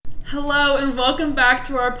Hello and welcome back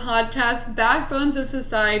to our podcast, Backbones of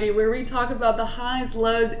Society, where we talk about the highs,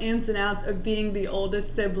 lows, ins, and outs of being the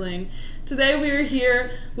oldest sibling. Today we are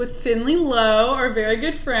here with Finley Lowe, our very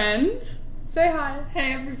good friend. Say hi.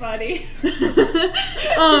 Hey everybody.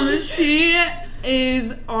 She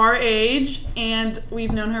is our age and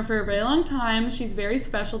we've known her for a very long time. She's very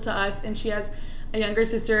special to us and she has a younger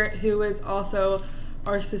sister who is also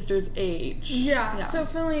our sister's age. Yeah. So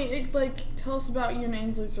Finley, tell us about you and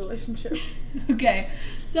Ainsley's relationship. Okay,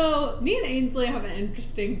 so me and Ainsley have an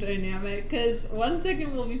interesting dynamic because one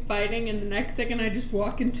second we'll be fighting and the next second I just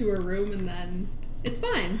walk into her room and then it's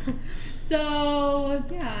fine. So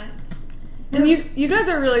yeah, and you guys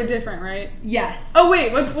are really different, right? Yes. Oh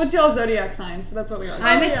wait, what's y'all's zodiac signs? That's what we are.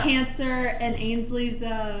 I'm a Cancer and Ainsley's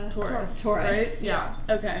Taurus. Taurus. Right? Yeah.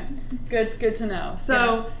 Okay. Good to know.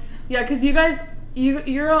 So yes. Yeah, because you guys.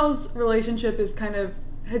 Your all's relationship is kind of,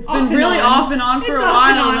 it's been really off and on for a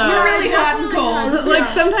while now. You're really hot and cold. Like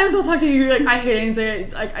sometimes I'll talk to you, like I hate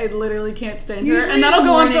Ainsley, I literally can't stand her, and that'll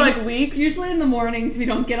go on for like weeks. Usually in the mornings we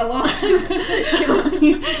don't get along.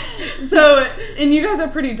 So, and you guys are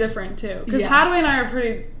pretty different too, because Hadley and I are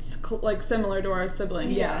pretty like similar to our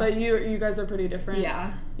siblings. Yes. But you guys are pretty different.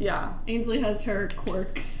 Yeah. Ainsley has her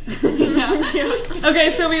quirks. Okay,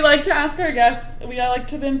 so we like to ask our guests, we like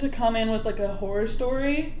them to come in with like a horror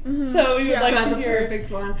story. Mm-hmm. So we would like to hear. The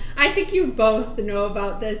perfect one. I think you both know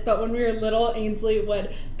about this, but when we were little, Ainsley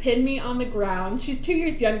would pin me on the ground. She's 2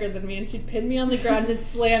 years younger than me, and she'd pin me on the ground and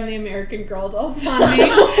slam the American Girl dolls on me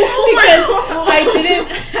because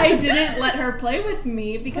I didn't let her play with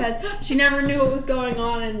me because she never knew what was going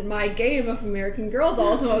on in my game of American Girl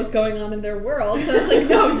dolls and what was going on in their world. So I was like,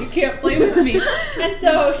 no, you can't play with me. And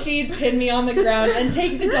so she'd pin me on the ground and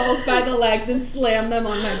take the dolls by the legs and slam them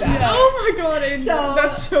on my back. Yeah. Oh my god, Ainsley.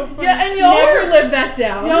 That's so funny. Yeah, and y'all never lived that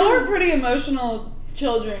down. Y'all were pretty emotional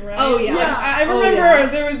children, right? Oh yeah. I remember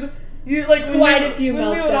there was quite a few meltdowns.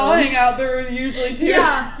 When we would all hang out, there were usually tears.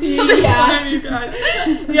 Yeah. You guys.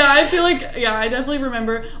 Yeah, I feel like I definitely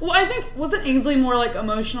remember. Well, I think wasn't Ainsley more like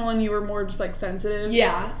emotional and you were more just like sensitive?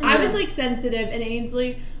 Yeah. I was like sensitive and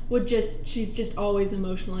Ainsley she's just always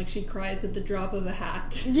emotional, like she cries at the drop of a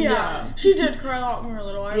hat. Yeah. She did cry a lot when we were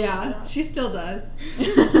little. I remember that. She still does.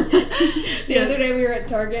 The other day we were at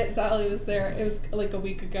Target, Sally was there, it was like a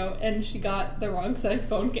week ago, and she got the wrong size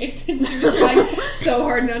phone case, and she was trying so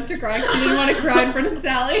hard not to cry, she didn't want to cry in front of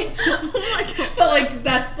Sally. Oh my god. But like,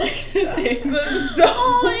 that's like the thing. That's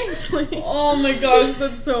so Ainsley. Oh my gosh,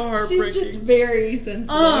 that's so heartbreaking. She's just very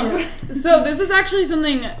sensitive. So this is actually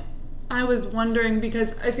something I was wondering,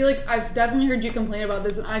 because I feel like I've definitely heard you complain about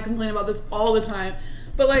this, and I complain about this all the time.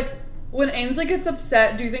 But like, when Ainsley gets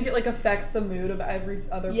upset, do you think it like affects the mood of every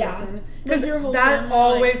other person? Because that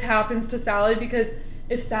always happens to Sally, because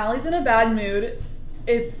if Sally's in a bad mood,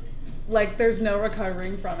 it's like there's no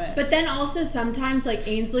recovering from it. But then also sometimes like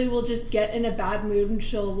Ainsley will just get in a bad mood and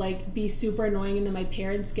she'll like be super annoying, and then my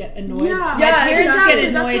parents get annoyed. My parents get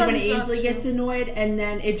annoyed when Ainsley gets annoyed, and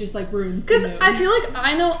then it just like ruins the mood. Because I feel like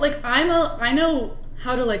I know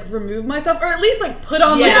how to like remove myself, or at least like put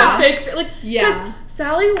on like a fake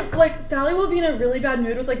like Sally will be in a really bad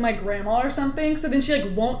mood with like my grandma or something, so then she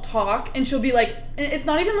like won't talk, and she'll be like, it's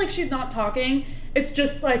not even like she's not talking, it's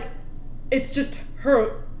just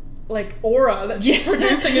her like aura that she's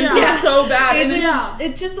producing is just so bad, and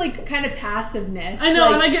it's just like kind of passiveness. I know,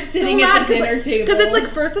 like, and I get sitting so mad at the dinner table because it's like,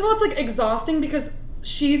 first of all, it's like exhausting because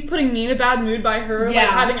she's putting me in a bad mood by her like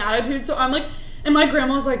having attitude. So I'm like, and my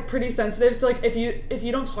grandma's like pretty sensitive, so like if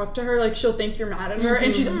you don't talk to her, like she'll think you're mad at her,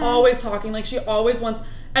 and she's always talking, like she always wants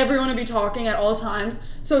everyone to be talking at all times.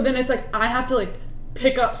 So then it's like I have to like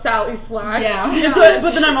pick up Sally's slack. And so,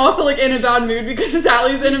 but then I'm also like in a bad mood because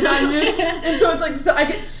Sally's in a bad mood. And so it's like, so I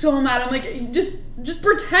get so mad. I'm like, just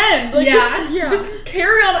pretend. Like, just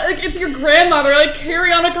carry on. Like, it's your grandmother. Like,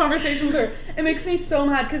 carry on a conversation with her. It makes me so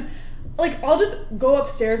mad because, like, I'll just go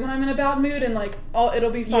upstairs when I'm in a bad mood and, like,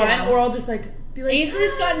 it'll be fine. Or I'll just, like, be like,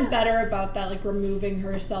 Ainsley's gotten better about that, like removing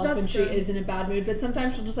herself when she is in a bad mood, but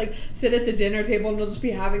sometimes she'll just like sit at the dinner table and we'll just be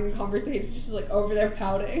having a conversation. She's just like over there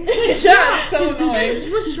pouting. It's so annoying.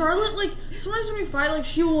 With Charlotte, like sometimes when we fight, like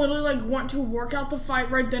she will literally like want to work out the fight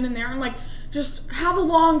right then and there, and like just have a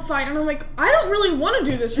long fight, and I'm like, I don't really want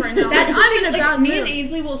to do this right now. I'm in a bad mood. Me and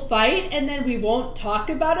Ainsley will fight, and then we won't talk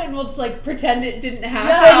about it, and we'll just like pretend it didn't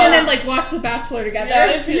happen, and then like watch The Bachelor together.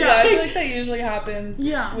 I feel like that usually happens.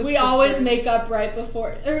 We always make up right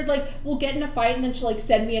before, or like we'll get in a fight, and then she'll like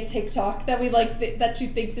send me a TikTok that we like that she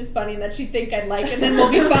thinks is funny and that she think I'd like, and then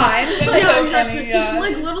we'll be fine.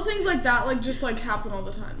 Like little things like that, like just like happen all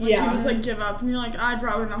the time. Like, you just like give up, and you're like, I'd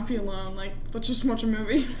rather not be alone. Like let's just watch a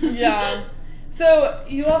movie. So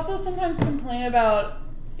you also sometimes complain about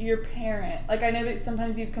your parent. Like, I know that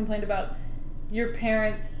sometimes you've complained about your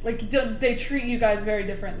parents, like, they treat you guys very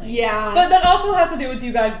differently. Yeah. But that also has to do with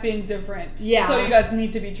you guys being different. Yeah. So you guys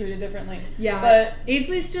need to be treated differently. Yeah. But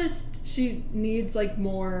Ainsley's just, she needs, like,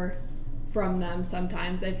 more from them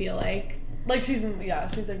sometimes, I feel like. Like, she's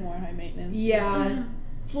like, more high maintenance. Yeah.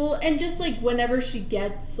 Well, and just, like, whenever she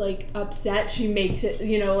gets, like, upset, she makes it,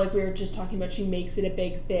 you know, like we were just talking about, she makes it a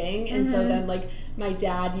big thing. And so then, like, my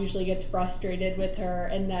dad usually gets frustrated with her.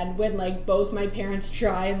 And then when, like, both my parents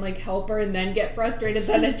try and, like, help her and then get frustrated,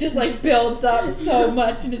 then it just, like, builds up so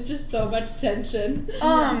much. And it's just so much tension.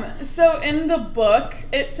 So in the book,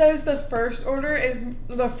 it says the firstborn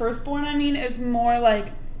is more,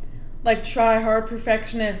 like try hard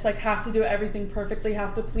perfectionist, like, has to do everything perfectly,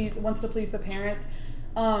 wants to please the parents.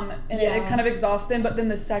 It kind of exhausts them, but then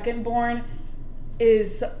the secondborn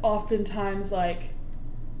is oftentimes like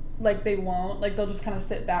they won't, like, they'll just kind of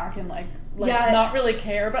sit back and like not really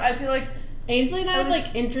care. But I feel like Ainsley and I have,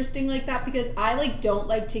 like, interesting like that, because I, like, don't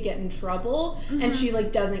like to get in trouble, and she,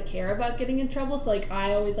 like, doesn't care about getting in trouble, so, like,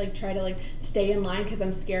 I always, like, try to, like, stay in line because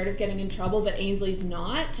I'm scared of getting in trouble, but Ainsley's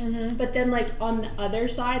not. But then, like, on the other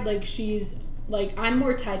side, like, she's, like, I'm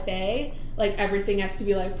more type A, like, everything has to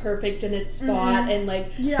be, like, perfect in its spot, and,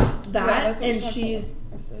 like, that, and she's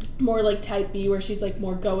more, like, type B, where she's, like,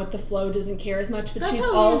 more go with the flow, doesn't care as much,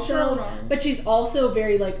 but she's also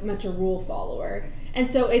very, like, much a rule follower. And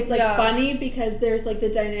so it's, like, funny because there's, like, the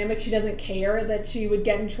dynamic, she doesn't care that she would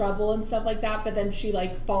get in trouble and stuff like that, but then she,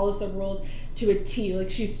 like, follows the rules to a T. Like,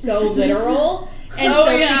 she's so literal, and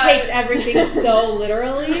she takes everything so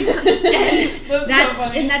literally.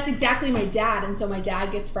 And that's exactly my dad, and so my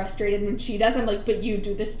dad gets frustrated when she does. I'm like, but you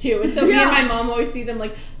do this too. And so me and my mom always see them,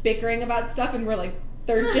 like, bickering about stuff, and we're like,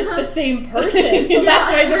 they're just the same person, so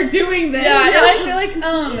that's why they're doing this. Yeah, and I feel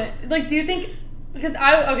like, do you think, because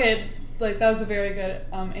like, that was a very good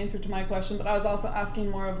answer to my question, but I was also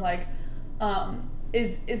asking more of, like,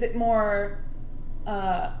 is it more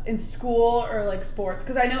in school or, like, sports?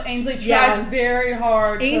 Because I know Ainsley tries very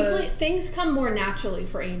hard. Things come more naturally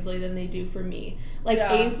for Ainsley than they do for me. Like,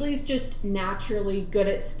 Ainsley's just naturally good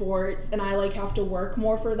at sports, and I, like, have to work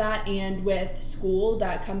more for that, and with school,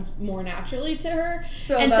 that comes more naturally to her.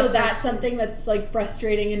 So that's something that's, like,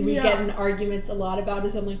 frustrating, and we get in arguments a lot about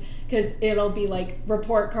is something, because it'll be, like,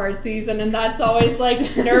 report card season, and that's always,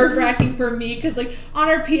 like, nerve-wracking for me, because, like, on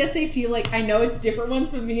our PSAT, like, I know it's different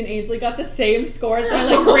ones, but me and Ainsley got the same score, and so I,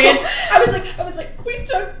 like, rant. I was like, we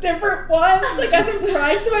took different ones, like, as I'm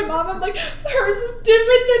crying to my mom, I'm like, hers is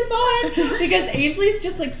different than mine, because Ainsley's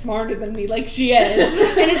just, like, smarter than me, like, she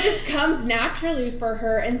is, and it just comes naturally for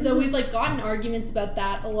her, and so we've, like, gotten arguments about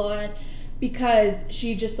that a lot, because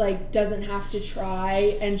she just, like, doesn't have to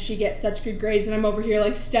try, and she gets such good grades, and I'm over here,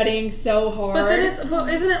 like, studying so hard. But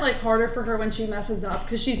isn't it, like, harder for her when she messes up?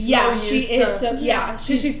 Because she's she's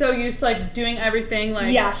so used to, like, doing everything, like,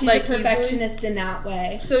 she's a perfectionist easily in that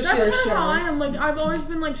way. So that's kind of how I am. Like, I've always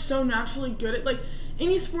been, like, so naturally good at, like,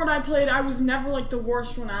 any sport I played, I was never, like, the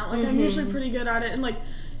worst one out. Like, I'm usually pretty good at it, and, like,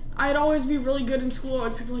 I'd always be really good in school.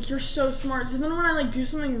 Like, people are like, you're so smart. So then when I, like, do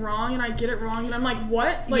something wrong and I get it wrong, and I'm like,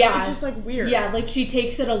 what? Like, it's just, like, weird. Yeah, like, she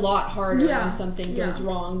takes it a lot harder when something goes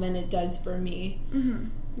wrong than it does for me.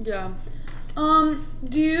 Yeah.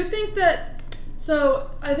 Do you think that,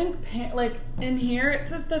 so, I think, like, in here, it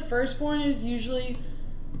says the firstborn is usually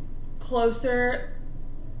closer,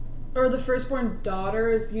 or the firstborn daughter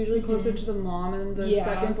is usually closer to the mom, and the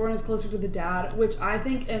secondborn is closer to the dad, which I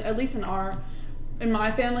think, at least in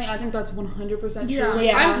my family, I think that's 100% true.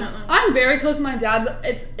 Like, I'm very close to my dad, but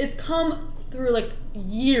it's come through, like,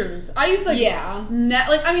 years. I used to,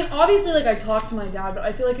 like, I mean, obviously, like, I talked to my dad, but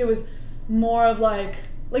I feel like it was more of, like,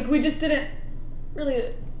 we just didn't really,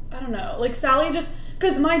 I don't know, like, Sally just,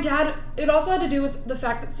 because my dad, it also had to do with the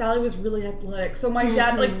fact that Sally was really athletic, so my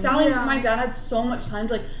dad, like, Sally and my dad had so much time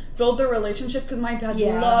to, like, build their relationship, because my dad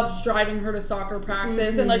loved driving her to soccer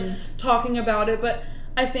practice and, like, talking about it, but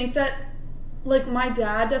I think that, like, my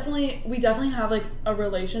dad we definitely have, like, a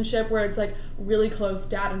relationship where it's, like, really close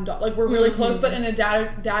dad and daughter. Like, we're really close, but in a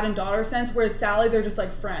dad and daughter sense, whereas Sally, they're just,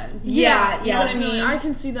 like, friends. Yeah. You know what I mean? I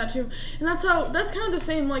can see that, too. And that's kind of the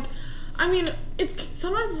same, like, I mean,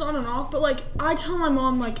 sometimes it's on and off, but, like, I tell my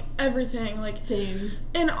mom, like, everything, like... Same.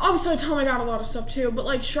 And obviously I tell my dad a lot of stuff, too, but,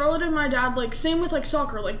 like, Charlotte and my dad, like, same with, like,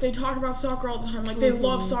 soccer. Like, they talk about soccer all the time. Like, they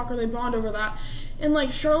love soccer. They bond over that. And,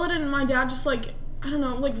 like, Charlotte and my dad just, like... I don't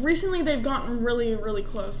know, like, recently they've gotten really, really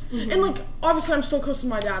close. And, like, obviously I'm still close to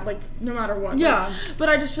my dad, like, no matter what. Yeah. Like, but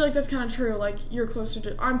I just feel like that's kind of true. Like, I'm closer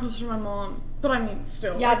to my mom, But I mean,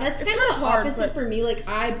 still. Yeah, like, that's kind of opposite for me. Like,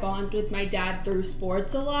 I bond with my dad through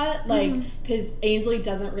sports a lot. Like, because Ainsley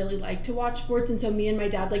doesn't really like to watch sports. And so me and my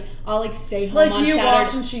dad, like, I'll, like, stay home on Saturday. Like, you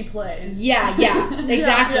watch and she plays. Yeah,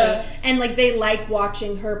 exactly. Yeah. And, like, they like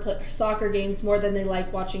watching her soccer games more than they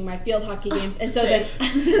like watching my field hockey games. And so then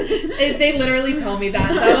they literally tell me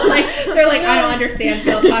that. So, like, they're like, I don't understand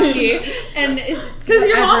field hockey. And it's because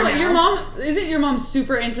isn't your mom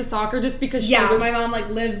super into soccer just because my mom, like,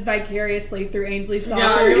 lives vicariously through Ainsley's soccer.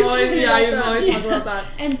 Yeah, you always talk about that.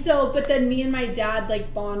 And so, but then me and my dad,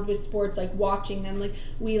 like, bond with sports, like, watching them. Like,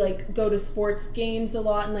 we, like, go to sports games a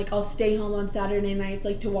lot, and, like, I'll stay home on Saturday nights,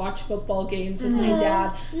 like, to watch football games with my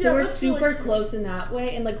dad. So we're super really close in that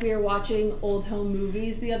way. And, like, we were watching old home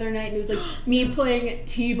movies the other night, and it was, like, me playing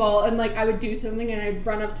t-ball, and, like, I would do something, and I'd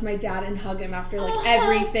run up to my dad and hug him after, like,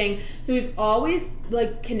 everything. So we've always,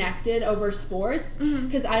 like, connected over sports,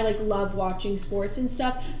 because I, like, love watching sports and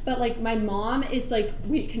stuff. But, like, my mom, it's, like,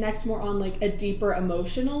 we connect more on, like, a deeper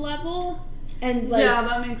emotional level. And, like, yeah,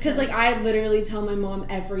 that makes sense. Because, like, I literally tell my mom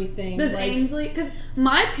everything. Does like, Ainsley, because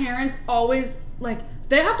my parents always, like,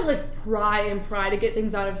 they have to, like, pry to get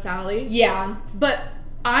things out of Sally. Yeah. But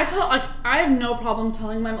I have no problem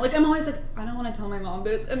telling my mom. Like, I'm always like, I don't want to tell my mom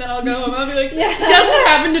this. And then I'll go home and I'll be like, guess what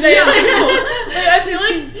happened today at school? Like, I feel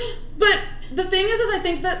like, but the thing is I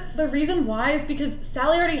think that the reason why is because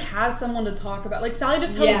Sally already has someone to talk about. Like, Sally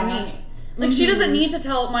just tells me. Like, she doesn't need to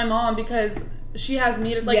tell my mom because she has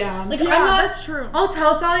me to, like, that's true. I'll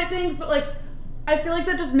tell Sally things, but, like, I feel like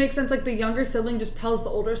that just makes sense. Like, the younger sibling just tells the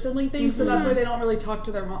older sibling things, so that's why they don't really talk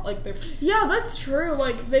to their mom. Like, yeah, that's true.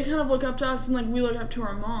 Like, they kind of look up to us, and, like, we look up to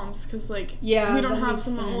our moms, because, like, we don't have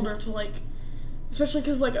someone older to, like, especially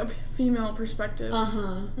because, like, a female perspective.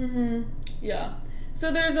 Yeah.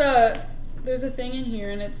 So there's a thing in here,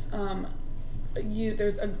 and it's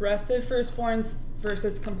there's aggressive firstborns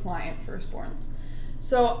versus compliant firstborns.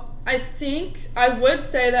 So I think I would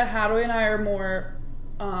say that Hadley and I are more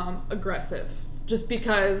aggressive, just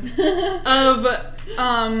because of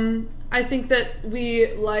I think that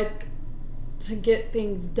we like to get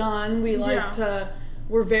things done. We like to.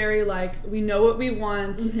 We're very, like, we know what we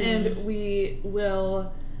want, and we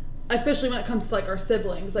will. Especially when it comes to, like, our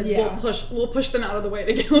siblings, like, we'll push them out of the way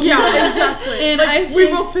to get them. Yeah, exactly. And like, we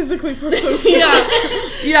will physically push them.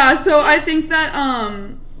 Yeah. So I think that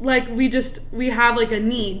like, we have, like, a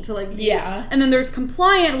need to, like, and then there's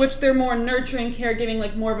compliant, which they're more nurturing, caregiving,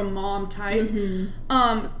 like, more of a mom type.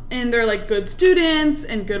 And they're, like, good students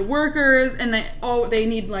and good workers, and they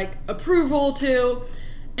need, like, approval too.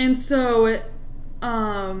 And so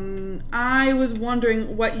I was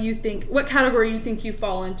wondering what category you think you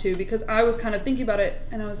fall into, because I was kind of thinking about it,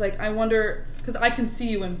 and I was like, I wonder, because I can see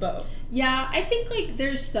you in both. Yeah, I think, like,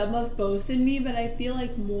 there's some of both in me, but I feel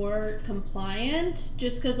like more compliant,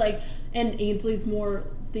 just because, like, and Ainsley's more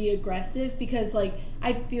the aggressive, because, like,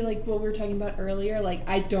 I feel like what we were talking about earlier, like,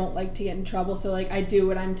 I don't like to get in trouble, so, like, I do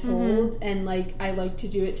what I'm told, and, like, I like to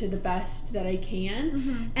do it to the best that I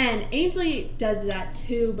can, and Ainsley does that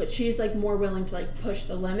too, but she's, like, more willing to, like, push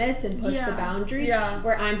the limits and push the boundaries,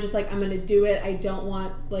 where I'm just, like, I'm gonna do it, I don't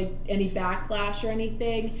want, like, any backlash or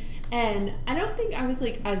anything, and I don't think I was,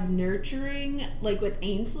 like, as nurturing, like, with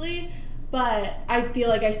Ainsley, but I feel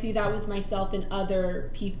like I see that with myself and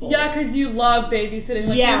other people. Yeah, because you love babysitting.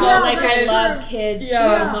 Like, I love kids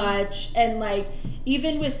so much. And, like,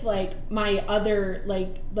 even with, like, my other,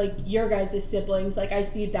 like your guys' siblings, like, I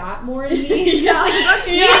see that more in me.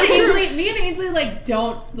 Me and Ainsley, like,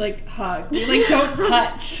 don't, like, hug. We, like, don't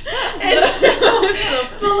touch. And so,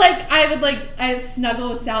 but, like, I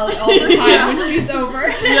snuggle with Sally all the time when she's over.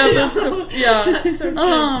 That's so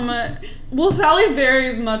cute. Well, Sally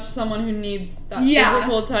very much someone who needs that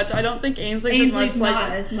physical touch. I don't think Ainsley's not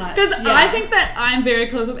as much. Because I think that I'm very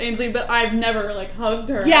close with Ainsley, but I've never, like, hugged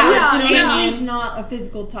her. Yeah, you know Ainsley's not a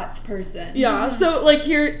physical touch person. Yeah, so, like,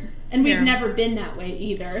 here... And we've never been that way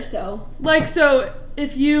either, so... Like, so...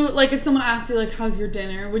 If someone asks you, like, how's your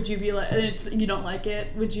dinner, would you be like, and you don't like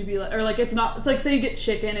it, would you be like, or, like, it's like, say you get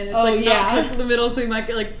chicken and it's, not cooked in the middle, so you might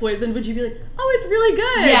get, like, poisoned, would you be like, oh, it's really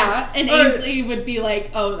good? Yeah, and Ainsley would be like,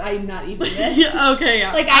 oh, I'm not eating this.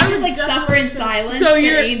 Like, I just, like, suffer in silence. So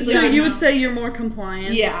you would say you're more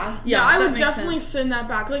compliant. Yeah, I would definitely send that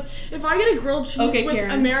back. Like, if I get a grilled cheese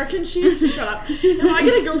with American cheese, shut up. If I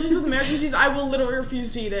get a grilled cheese with American cheese, I will literally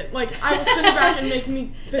refuse to eat it. Like, I will send it back and make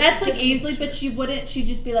me... That's, like, Ainsley, but she wouldn't. She'd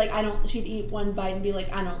just be like, she'd eat one bite and be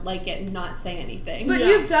like, I don't like it, and not say anything. But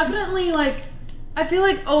you've definitely, like, I feel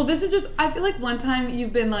like, I feel like one time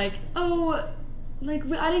you've been like, oh, like,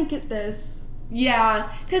 I didn't get this. Yeah,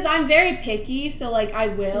 because I'm very picky, so, like, I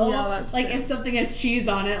will. Yeah, that's like, true. if something has cheese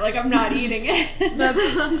on it, like, I'm not eating it.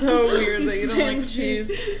 That's so weird that you don't like cheese.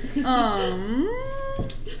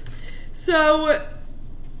 So, what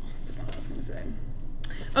I was gonna say?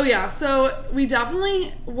 Oh yeah, so we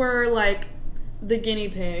definitely were like the guinea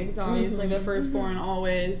pigs, obviously the firstborn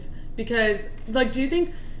always, because like, do you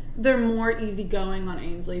think they're more easygoing on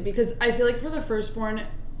Ainsley? Because I feel like for the firstborn,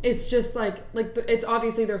 it's just like it's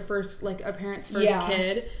obviously their first, like, a parent's first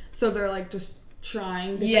kid, so they're like just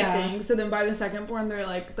trying different things. So then by the secondborn,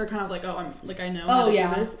 they're kind of like, oh, I'm like, I know how to do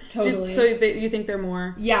this. Totally. So you think they're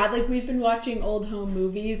more? Yeah, like, we've been watching old home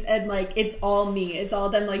movies, and like, it's all me. It's all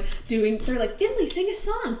them like doing. They're like, Finley, sing a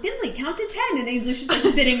song. Finley, count to 10, and Ainsley's just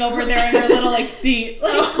like sitting over there in her little like seat.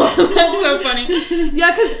 Like, that's so funny.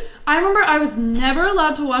 Yeah, because I remember I was never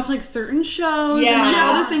allowed to watch like certain shows and like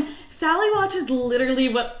all this thing. Sally watches literally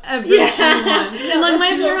whatever she wants, and like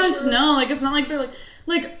my parents know. Like, it's not like they're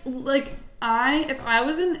like. If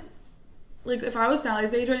I was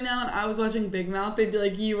Sally's age right now and I was watching Big Mouth, they'd be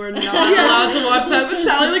like, you are not allowed to watch that. But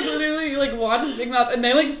Sally, like, literally, like, watches Big Mouth, and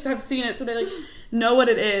they, like, have seen it, so they, like, know what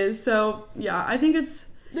it is. So, yeah, I think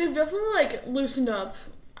they've definitely, like, loosened up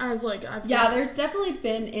as, like, I've there's definitely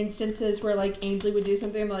been instances where, like, Ainsley would do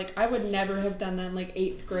something, like, I would never have done that in, like,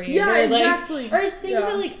 8th grade. Yeah, or, like, exactly. Or it's things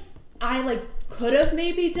that, like, I, like, could have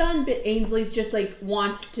maybe done, but Ainsley's just, like,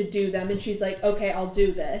 wants to do them, and she's like, okay, I'll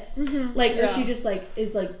do this. Like, or she just, like,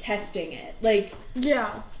 is, like, testing it. Like,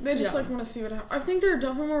 yeah, they just, like, want to see what happens. I think they're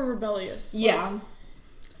definitely more rebellious. Yeah.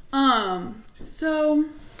 So,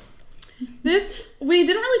 we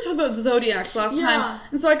didn't really talk about zodiacs last time,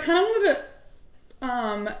 and so I kind of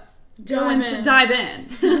wanted to dive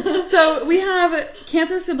in. So, we have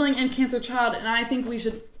Cancer sibling and Cancer child, and I think we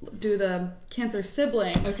should do the Cancer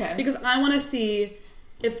sibling. Okay. Because I want to see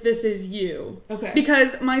if this is you. Okay.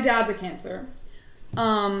 Because my dad's a Cancer.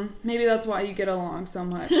 Maybe that's why you get along so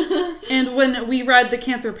much. And when we read the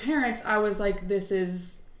Cancer parent, I was like, this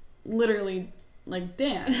is literally like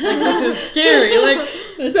Dan. Like, this is scary. Like,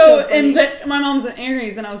 so and my mom's an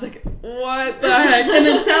Aries, and I was like, what the heck? And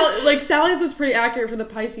then Sally's was pretty accurate for the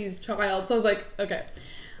Pisces child, so I was like, okay.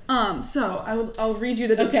 So I'll read you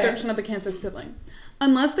the description of the Cancer sibling.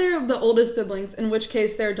 Unless they are the oldest siblings, in which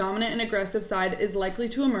case their dominant and aggressive side is likely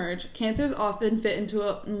to emerge, Cancers often fit into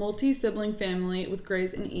a multi-sibling family with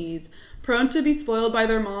grace and ease. Prone to be spoiled by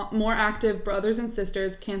their more active brothers and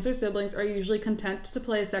sisters, Cancer siblings are usually content to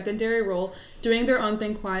play a secondary role, doing their own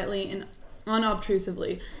thing quietly and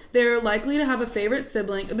unobtrusively. They are likely to have a favorite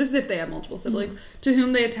sibling, this is if they have multiple siblings, to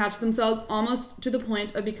whom they attach themselves almost to the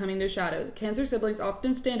point of becoming their shadow. Cancer siblings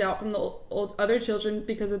often stand out from the other children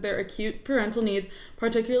because of their acute parental needs,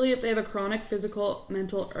 particularly if they have a chronic physical,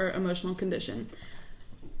 mental, or emotional condition.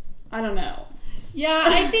 I don't know. Yeah,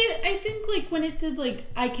 I think like when it said like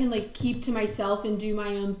I can like keep to myself and do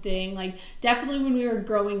my own thing, like definitely when we were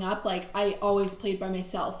growing up, like I always played by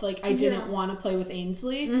myself. Like I didn't want to play with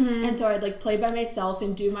Ainsley, and so I'd like play by myself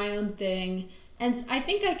and do my own thing. And I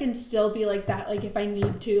think I can still be like that, like if I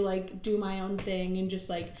need to like do my own thing and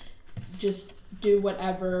just do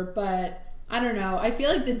whatever. But I don't know. I feel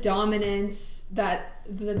like the dominance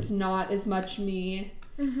that's not as much me.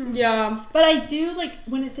 Yeah, but I do like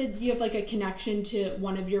when it said you have like a connection to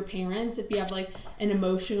one of your parents. If you have like an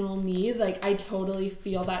emotional need, like I totally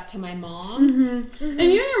feel that to my mom. And you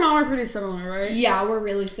and your mom are pretty similar, right? Yeah, we're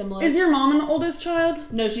really similar. Is your mom an oldest child?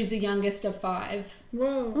 No, she's the youngest of 5.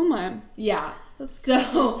 Whoa. Oh my. Yeah.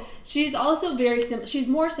 So she's also very she's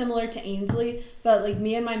more similar to Ainsley, but like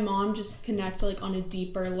me and my mom just connect like on a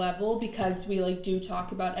deeper level because we like do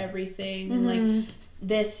talk about everything and like.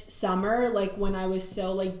 This summer, like when I was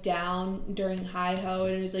so like down during hi-ho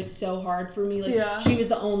and it was like so hard for me, like she was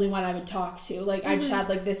the only one I would talk to. Like I just had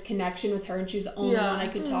like this connection with her and she was the only one I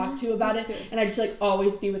could talk to about it. And I'd just like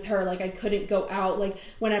always be with her. Like I couldn't go out. Like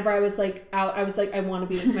whenever I was like out, I was like, I want to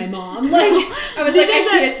be with my mom. Like I was like, I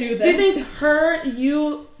can't do this. Do you think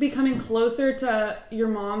you becoming closer to your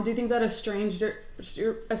mom, do you think that estranged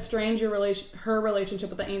her relationship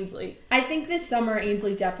with the Ainsley? I think this summer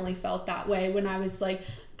Ainsley definitely felt that way when I was like,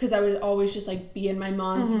 because I would always just like be in my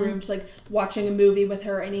mom's room just like watching a movie with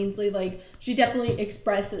her, and Ainsley like she definitely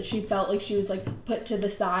expressed that she felt like she was like put to the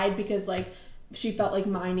side because like she felt like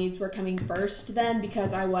my needs were coming first then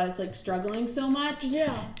because I was like struggling so much.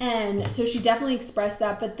 Yeah. And so she definitely expressed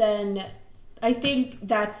that, but then I think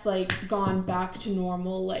that's like gone back to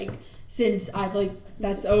normal like since I've like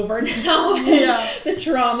that's over now. Yeah. The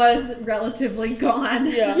trauma's relatively gone.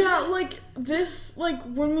 Yeah, like this, like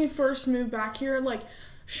when we first moved back here, like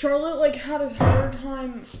Charlotte, like, had a harder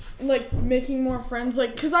time, like, making more friends,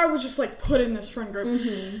 like, because I was just, like, put in this friend group.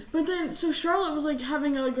 Mm-hmm. But then, so Charlotte was, like,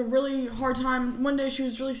 having, like, a really hard time. One day she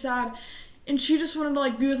was really sad, and she just wanted to,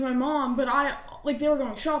 like, be with my mom, but they were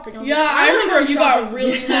going shopping. I was I remember you got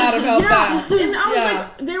really mad about that. And I was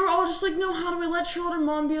like, they were all just like, no, how do I let Charlotte and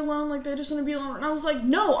Mom be alone? Like, they just want to be alone. And I was like,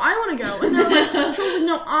 no, I want to go. And they were like, Charlotte was like,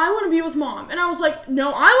 no, I want to be with Mom. And I was like,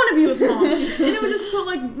 no, I want to be with Mom. And it was just felt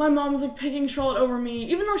like my mom was like picking Charlotte over me,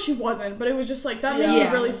 even though she wasn't. But it was just like, that made me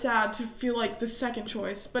really sad to feel like the second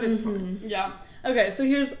choice. But it's fine. Yeah. Okay, so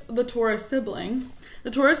here's the Taurus sibling. The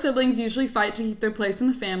Taurus siblings usually fight to keep their place in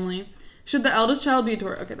the family. Should the eldest child be a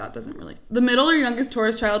Taurus? Okay, that doesn't really... The middle or youngest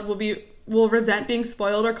Taurus child will resent being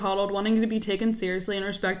spoiled or coddled, wanting to be taken seriously and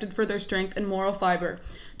respected for their strength and moral fiber.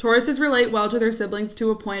 Tauruses relate well to their siblings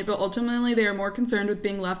to a point, but ultimately they are more concerned with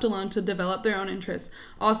being left alone to develop their own interests.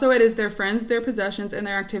 Also, it is their friends, their possessions, and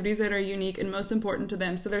their activities that are unique and most important to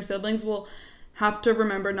them, so their siblings will have to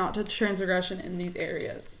remember not to transgression in these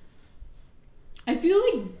areas. I feel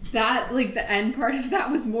like that, like, the end part of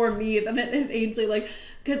that was more me than it is Ainsley, like...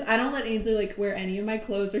 Because I don't let Ainsley, like, wear any of my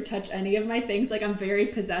clothes or touch any of my things. Like, I'm very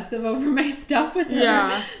possessive over my stuff with her.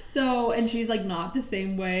 Yeah. So, and she's, like, not the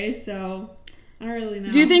same way, so I don't really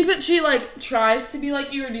know. Do you think that she, like, tries to be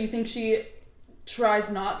like you, or do you think she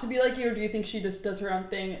tries not to be like you, or do you think she just does her own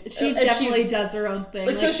thing? She definitely does her own thing.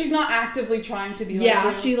 Like, so she's not actively trying to be like you?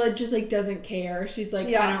 Yeah, she, like, just, like, doesn't care. She's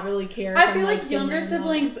like, I don't really care. I feel like younger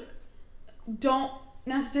siblings don't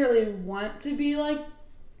necessarily want to be like...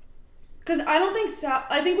 Because I don't think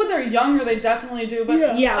I think when they're younger they definitely do, but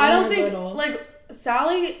I don't think little. Like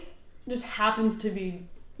Sally just happens to be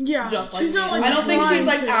just like she's not, like, I don't think she's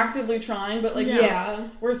like actively trying, but like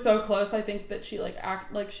we're so close. I think that she like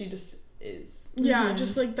she just is. Yeah,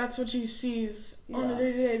 just like that's what she sees on a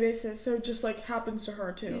day-to-day basis. So it just like happens to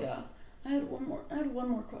her too. Yeah, I had one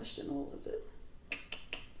more question. What was it?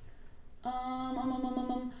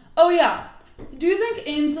 Oh yeah, do you think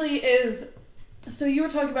Ainsley is? So you were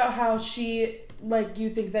talking about how she, like, you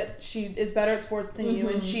think that she is better at sports than you,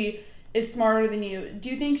 and she is smarter than you. Do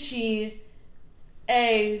you think she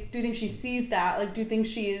sees that? Like, do you think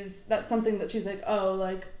that's something that she's like, oh,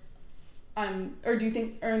 like, do you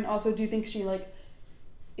think she, like,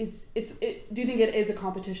 do you think it is a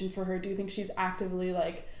competition for her? Do you think she's actively,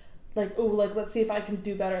 like, oh, like, let's see if I can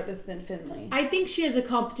do better at this than Finley? I think she has a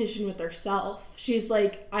competition with herself. She's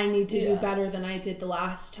like, I need to do better than I did the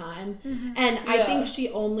last time. Mm-hmm. And I think she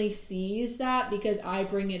only sees that because I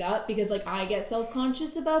bring it up, because, like, I get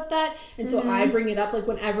self-conscious about that. And so I bring it up, like,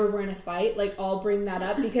 whenever we're in a fight, like, I'll bring that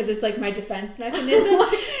up because it's, like, my defense mechanism.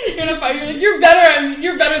 Like, you're in a fight, you're like,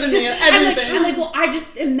 you're better than me at everything. I'm like, well, I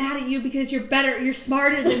just am mad at you because you're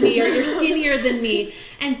smarter than me, or you're skinnier than me.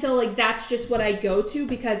 And so, like, that's just what I go to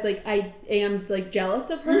because, like, I am, like,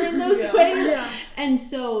 jealous of her in those ways. Yeah. And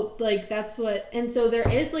so, like, that's what... And so there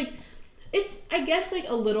is, like... It's, I guess, like,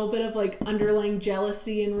 a little bit of, like, underlying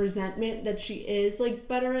jealousy and resentment that she is, like,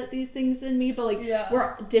 better at these things than me. But, like,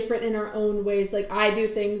 we're different in our own ways. Like, I do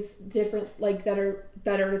things different, like, that are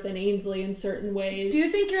better than Ainsley in certain ways. Do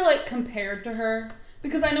you think you're, like, compared to her?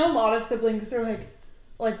 Because I know a lot of siblings, they're,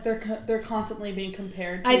 like they're constantly being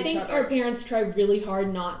compared to each other. I think our parents try really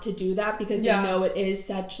hard not to do that because they know it is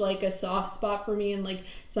such, like, a soft spot for me and, like,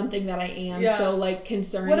 something that I am so, like,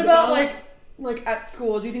 concerned about. What about, like at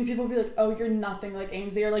school, do you think people will be like, oh, you're nothing like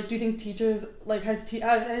Ainsley? Or, like, do you think teachers, like, has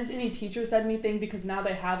any teacher said anything because now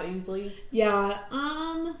they have Ainsley? Yeah,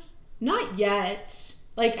 not yet.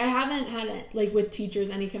 Like, I haven't had it, like, with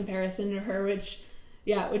teachers any comparison to her, which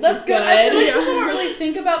that's is good. I feel like people don't really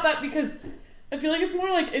think about that because I feel like it's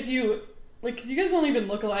more like if you, like, because you guys don't even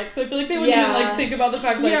look alike, so I feel like they wouldn't even, like, think about the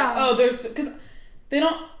fact, like, oh, there's, because they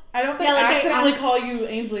don't, I don't think like accidentally call you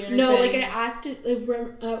Ainsley or anything. No, like, I asked it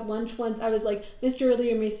at lunch once, I was like, Mr.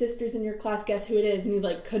 Early, my sister's in your class, guess who it is? And he,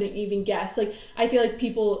 like, couldn't even guess. Like, I feel like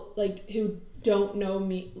people, like, who don't know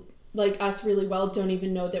me, like, us really well, don't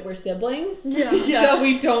even know that we're siblings. Yeah. So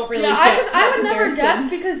we don't really because I would never guess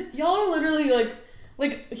because y'all are literally,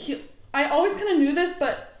 I always kind of knew this,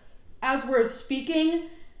 but as we're speaking,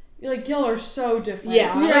 like, y'all are so different.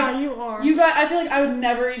 Yeah, like, you are. You guys, I feel like I would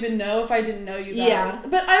never even know if I didn't know you guys. Yeah.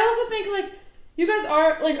 But I also think, like, you guys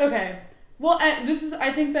are, like, okay. Well,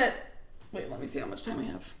 I think that, wait, let me see how much time we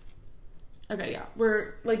have. Okay, yeah.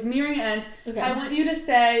 We're, like, nearing end. Okay. I want you to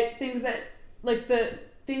say things that, like, the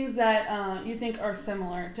things that you think are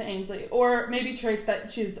similar to Ainsley, or maybe traits that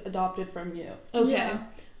she's adopted from you. Okay. Yeah.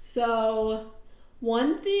 So...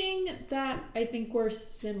 one thing that I think we're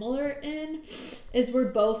similar in is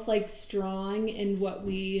we're both, like, strong in what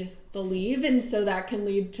we believe, and so that can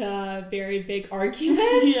lead to very big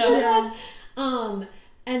arguments.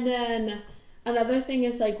 And then another thing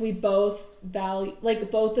is, like, we both value,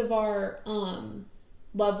 like, both of our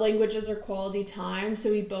love languages are quality time.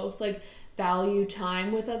 So we both, like, value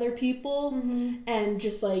time with other people. Mm-hmm. And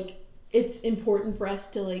just, like, it's important for us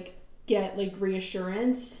to, like, get, like,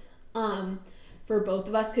 reassurance for both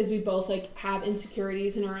of us, because we both, like, have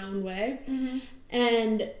insecurities in our own way. Mm-hmm.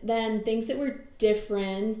 And then things that were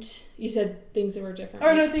different. You said things that were different.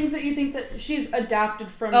 Or no, things that you think that she's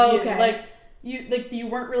adapted from you. Okay. Like you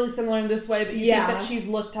weren't really similar in this way, but you think that she's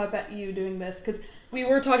looked up at you doing this. Because we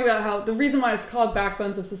were talking about how the reason why it's called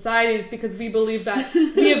Backbones of Society is because we believe that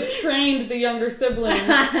we have trained the younger siblings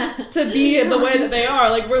to be the way that they are.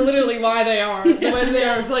 Like, we're literally why they are. The way that they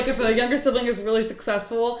are. So, like, if a younger sibling is really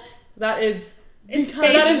successful, that is... It's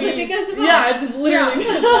because of us. Yeah, it's literally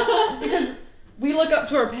because we look up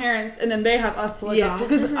to our parents, and then they have us to look up to.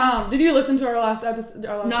 Because did you listen to our last episode?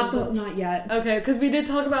 Not yet. Okay, because we did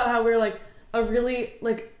talk about how we're like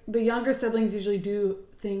the younger siblings usually do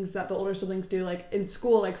things that the older siblings do, like in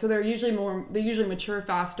school. Like, so they usually mature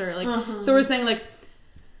faster. Like, so we're saying, like,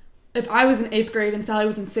 if I was in 8th grade and Sally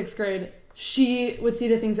was in 6th grade, she would see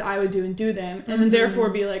the things that I would do and do them, and then therefore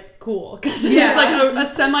be like cool, because it's like a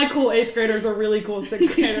semi-cool 8th grader is a really cool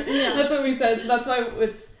 6th grader. That's what we said. So that's why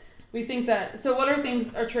we think that. So what are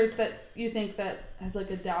things or traits that you think that has, like,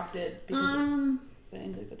 adapted because that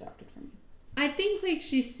Ainsley's adapted from you? I think, like,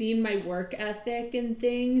 she's seen my work ethic and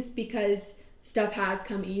things, because stuff has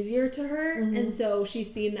come easier to her, and so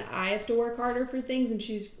she's seen that I have to work harder for things, and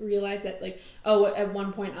she's realized that, like, oh, at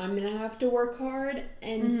one point I'm gonna have to work hard,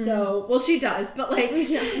 and so, well, she does, but, like,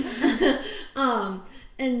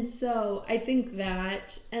 and so I think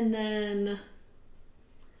that, and then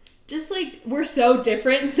just, like, we're so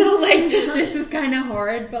different, so, like, this is kind of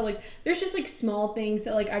hard, but, like, there's just, like, small things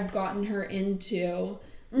that, like, I've gotten her into,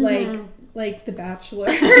 like The Bachelor.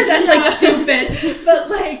 That's, like, stupid. But,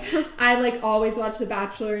 like, I, like, always watch The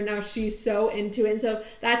Bachelor, and now she's so into it. And so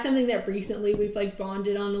that's something that recently we've, like,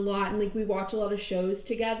 bonded on a lot, and, like, we watch a lot of shows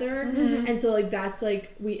together. And so, like, that's,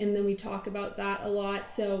 like, and then we talk about that a lot.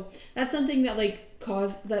 So that's something that, like,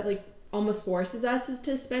 almost forces us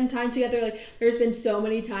to spend time together. Like, there's been so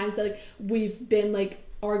many times that, like, we've been, like,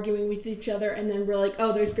 arguing with each other, and then we're like,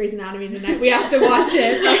 oh, there's Grey's Anatomy tonight, we have to watch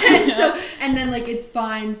it. And then, like, it's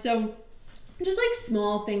fine. So just, like,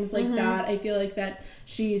 small things like that, I feel like that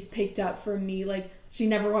she's picked up from me. Like, she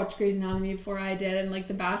never watched Grey's Anatomy before I did, and, like,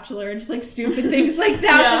 The Bachelor, and just, like, stupid things like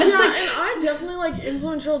that. And I definitely, like,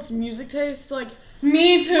 influence Charlotte's music taste. Like,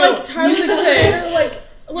 me too. Like, Tyler,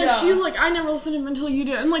 she's like, I never listened to him until you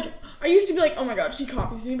did, and, like, I used to be like, oh my god, she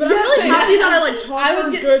copies me, but I'm really happy that I, like, taught her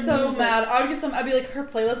good music. I would get so mad. I'd be like, her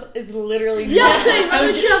playlist is literally same. I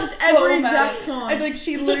would have every exact song. I'd be like,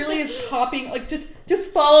 she literally is copying, like, just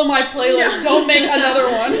follow my playlist. Don't make another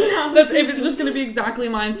one. That's if it's just gonna be exactly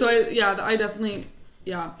mine. So I definitely.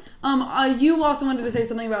 You also wanted to say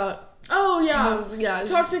something about. Oh yeah.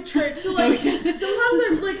 Toxic traits. So, like, sometimes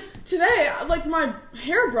I'm like, today, like, my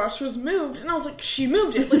hairbrush was moved, and I was like, she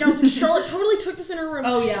moved it. Like, I was like, Charlotte totally took this in her room.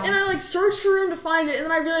 Oh, yeah. And I, like, searched her room to find it, and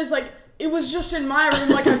then I realized, like, it was just in my room.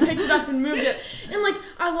 Like, I picked it up and moved it. And, like,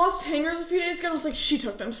 I lost hangers a few days ago, and I was like, she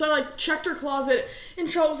took them. So I, like, checked her closet, and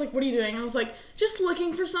Charlotte was like, what are you doing? And I was like, just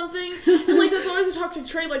looking for something. And, like, that's always a toxic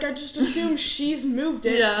trait. Like, I just assume she's moved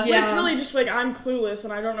it. Yeah. But it's really just, like, I'm clueless,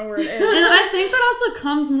 and I don't know where it is. And I think that also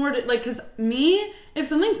comes more to, like, because if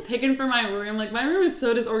something's taken from my room, like, my room is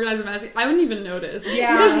so disorganized and messy, I wouldn't even notice.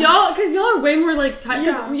 Yeah. Because y'all are way more, like, type,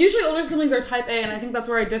 because usually older siblings are type A, and I think that's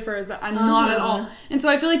where I differ, is that I'm not at all. And so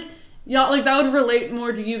I feel like, y'all, like, that would relate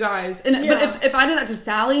more to you guys. And but if I did that to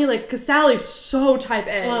Sally, like, because Sally's so type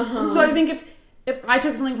A. So I think if I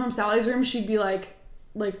took something from Sally's room, she'd be like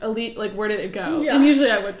elite, like, where did it go? And usually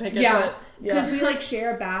I would take it, but because we, like,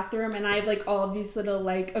 share a bathroom, and I have, like, all of these little,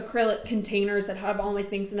 like, acrylic containers that have all my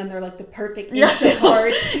things, and then they're, like, the perfect inch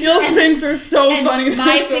apart. Your sinks are so funny.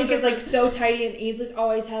 My sink is, like, so tidy, and Ainsley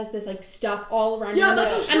always has this, like, stuff all around. Yeah,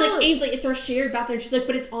 that's and, like, Ainsley, it's our shared bathroom. She's like,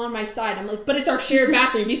 but it's on my side. I'm like, but it's our shared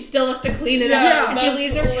bathroom. You still have to clean it up. And she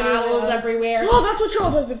leaves her towels everywhere. Oh, that's what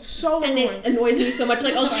Charlotte does. It's so annoying. And it annoys me so much.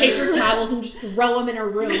 Like, I'll take her towels and just throw them in her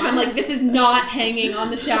room. I'm like, this is not hanging on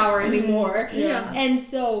the shower anymore. And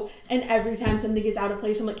so, and every time something gets out of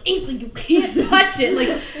place, I'm like, Ainsley, you can't touch it. Like,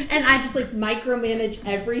 and I just, like, micromanage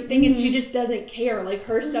everything, and she just doesn't care. Like,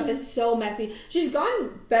 her stuff is so messy. She's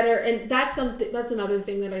gotten better, and that's another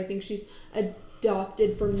thing that I think she's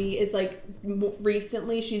adopted for me is like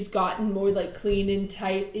recently she's gotten more like clean and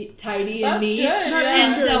tidy and neat.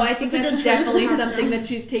 And so I think that's definitely something that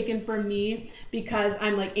she's taken from me, because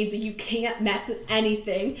I'm like, Ainsley, you can't mess with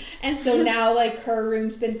anything. And so now like her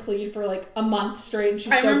room's been clean for like a month straight, and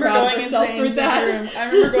she's so proud of herself for that. I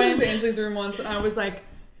remember going into Ainsley's room once, and I was like,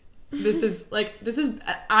 this is,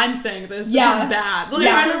 I'm saying this is bad. Like,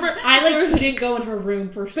 I remember I couldn't go in her room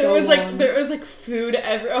for so long. There was like food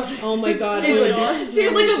everywhere. I was like, oh my god. She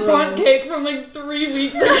had like a bundt cake from like 3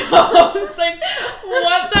 weeks ago. I was like,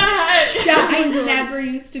 what the heck? Yeah, I never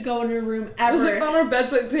used to go in her room ever. It was like on our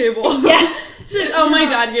bedside table. Yeah. She's like, oh, my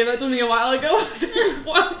dad gave that to me a while ago. I was like,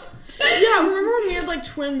 what? Yeah, remember when we had like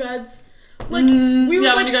twin beds? Like, we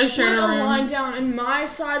would like split a room. line down, and my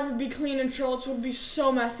side would be clean and Charlotte's would be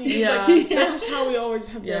so messy. Yeah. Like, that's just how we always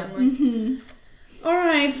have been. Like. Mm-hmm.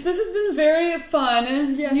 Alright, this has been very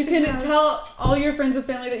fun. Yes, you can tell all your friends and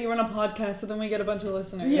family that you were on a podcast, so then we get a bunch of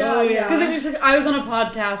listeners. Yeah, yeah. Because then you're just like, I was on a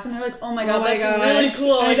podcast, and they're like, oh my god, that's really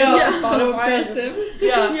cool. I know, so impressive.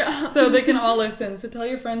 Yeah. So they can all listen. So tell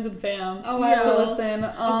your friends and fam to listen.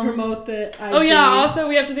 I'll promote the IG. Oh yeah, also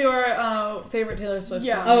we have to do our favorite Taylor Swift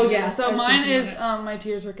song. Oh yeah. So mine is My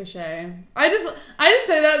Tears Ricochet. I just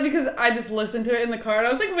say that because I just listened to it in the car, and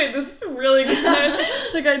I was like, wait, this is really good.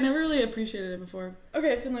 Like, I never really appreciated it before.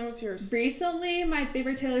 Okay, Finley, what's yours? Recently, my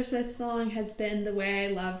favorite Taylor Swift song has been The Way I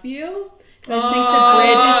Love You. Because I just think the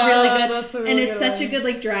bridge is really good. And it's such a good,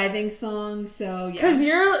 like, driving song, so,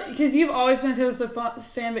 yeah. Because you've always been a Taylor Swift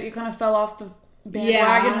fan, but you kind of fell off the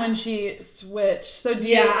bandwagon when she switched. So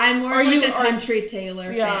I'm more like a country Taylor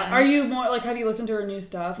fan. Yeah. Are you more, like, have you listened to her new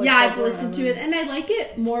stuff? Like, yeah, I've listened to it, and I like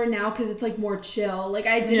it more now because it's, like, more chill. Like,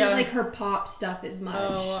 I didn't like her pop stuff as much.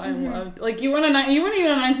 Oh, I loved, like, you weren't even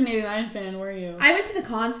a 1989 fan, were you? I went to the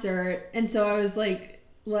concert, and so I was, like,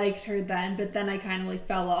 liked her then, but then I kind of, like,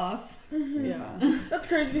 fell off. Mm-hmm. Yeah. That's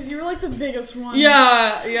crazy because you were like the biggest one.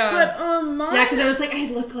 Yeah. But mine. Yeah, because I was like, I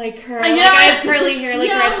look like her. Yeah. Like, I have curly hair, like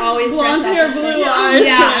her. I'd always blonde hair, blue eyes.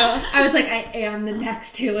 Yeah. I was like, I am the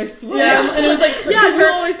next Taylor Swift. Yeah, and it was like,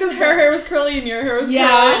 because her hair was curly and your hair was curly.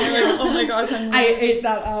 And you're like, oh my gosh, I ate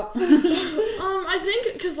that up. I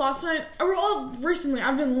think because last night, recently,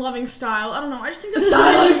 I've been loving Style. I don't know. I just think the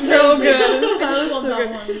Style is so good. I just love that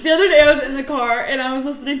one. The other day, I was in the car and I was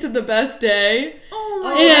listening to The Best Day. Oh my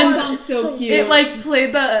god, that sounds so cute. It like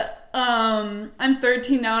played the I'm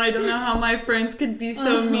 13 now and I don't know how my friends could be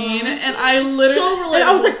so mean, and I literally and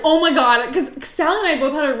I was like, oh my god, because Sally and I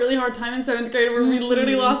both had a really hard time in 7th grade where we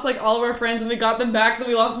literally lost like all of our friends and we got them back, then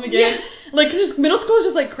we lost them again. Yeah. Like, just middle school is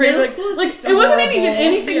just like crazy. Like it wasn't even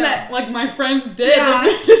anything that like my friends did. Yeah.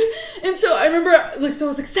 And so I remember, like, so I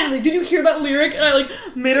was like, Sally, did you hear that lyric? And I like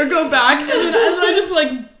made her go back, and then I just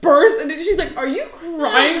like burst, and she's like, are you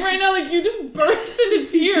crying right now? Like, you just burst into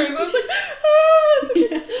tears. I was like,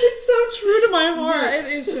 it's so true to my heart. Yeah,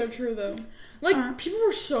 it is so true though. Like, people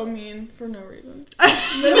were so mean for no reason.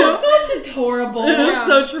 Middle school is just horrible. It was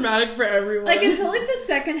so traumatic for everyone. Like, until like the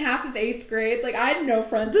second half of 8th grade, like, I had no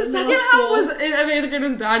friends the in middle school. The second half of 8th grade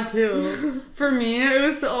was bad too. For me, it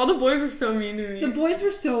was all the boys were so mean to me. The boys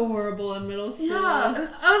were so horrible in middle school. Yeah,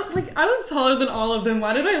 and I was taller than all of them.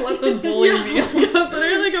 Why did I let them bully me? Like, I was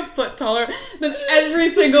literally like a foot taller than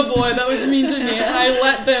every single boy that was mean to me, and I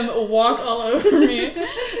let them walk all over me.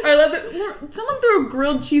 Someone threw a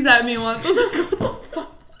grilled cheese at me once. I was like, what the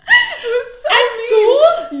fuck? It was so at mean.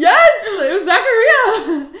 School? Yes, it was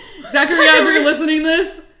Zachariah. Zachariah, if you're listening to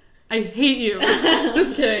this, I hate you.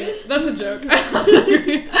 Just kidding. That's a joke.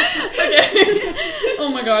 Okay.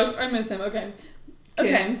 Oh my gosh, I miss him. Okay.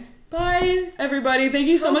 Bye, everybody. Thank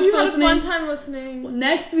you so much for listening. Had a fun time listening.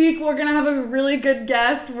 Next week, we're going to have a really good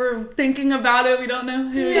guest. We're thinking about it. We don't know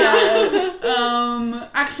who yet.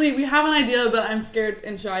 Actually, we have an idea, but I'm scared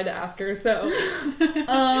and shy to ask her. So,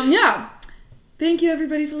 yeah. Thank you,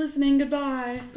 everybody, for listening. Goodbye.